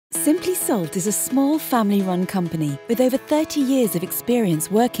Simply Salt is a small family-run company with over 30 years of experience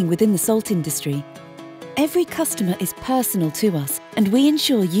working within the salt industry. Every customer is personal to us, and we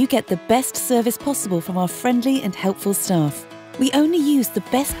ensure you get the best service possible from our friendly and helpful staff. We only use the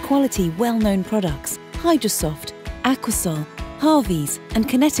best quality, well-known products, Hydrosoft, Aquasol, Harvey's and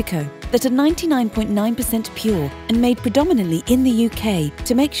Kinetico that are 99.9% pure and made predominantly in the UK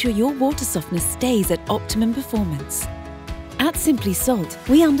to make sure your water softener stays at optimum performance. At Simply Salt,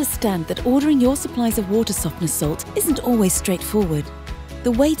 we understand that ordering your supplies of water softener salt isn't always straightforward. The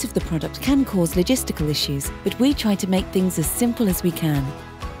weight of the product can cause logistical issues, but we try to make things as simple as we can.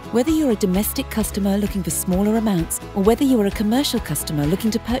 Whether you're a domestic customer looking for smaller amounts or whether you're a commercial customer looking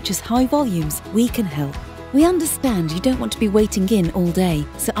to purchase high volumes, we can help. We understand you don't want to be waiting in all day,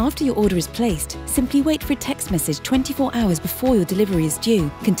 so after your order is placed, simply wait for a text message 24 hours before your delivery is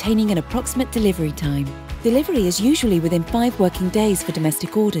due, containing an approximate delivery time. Delivery is usually within 5 working days for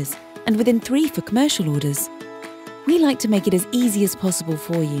domestic orders and within 3 for commercial orders. We like to make it as easy as possible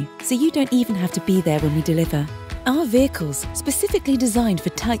for you, so you don't even have to be there when we deliver. Our vehicles, specifically designed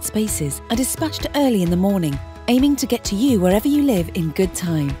for tight spaces, are dispatched early in the morning, aiming to get to you wherever you live in good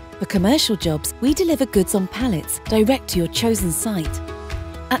time. For commercial jobs, we deliver goods on pallets direct to your chosen site.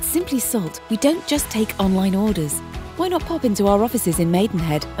 At Simply Salt, we don't just take online orders. Why not pop into our offices in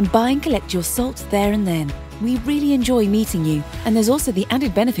Maidenhead and buy and collect your salt there and then? We really enjoy meeting you, and there's also the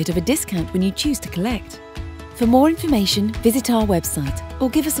added benefit of a discount when you choose to collect. For more information, visit our website or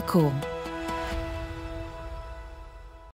give us a call.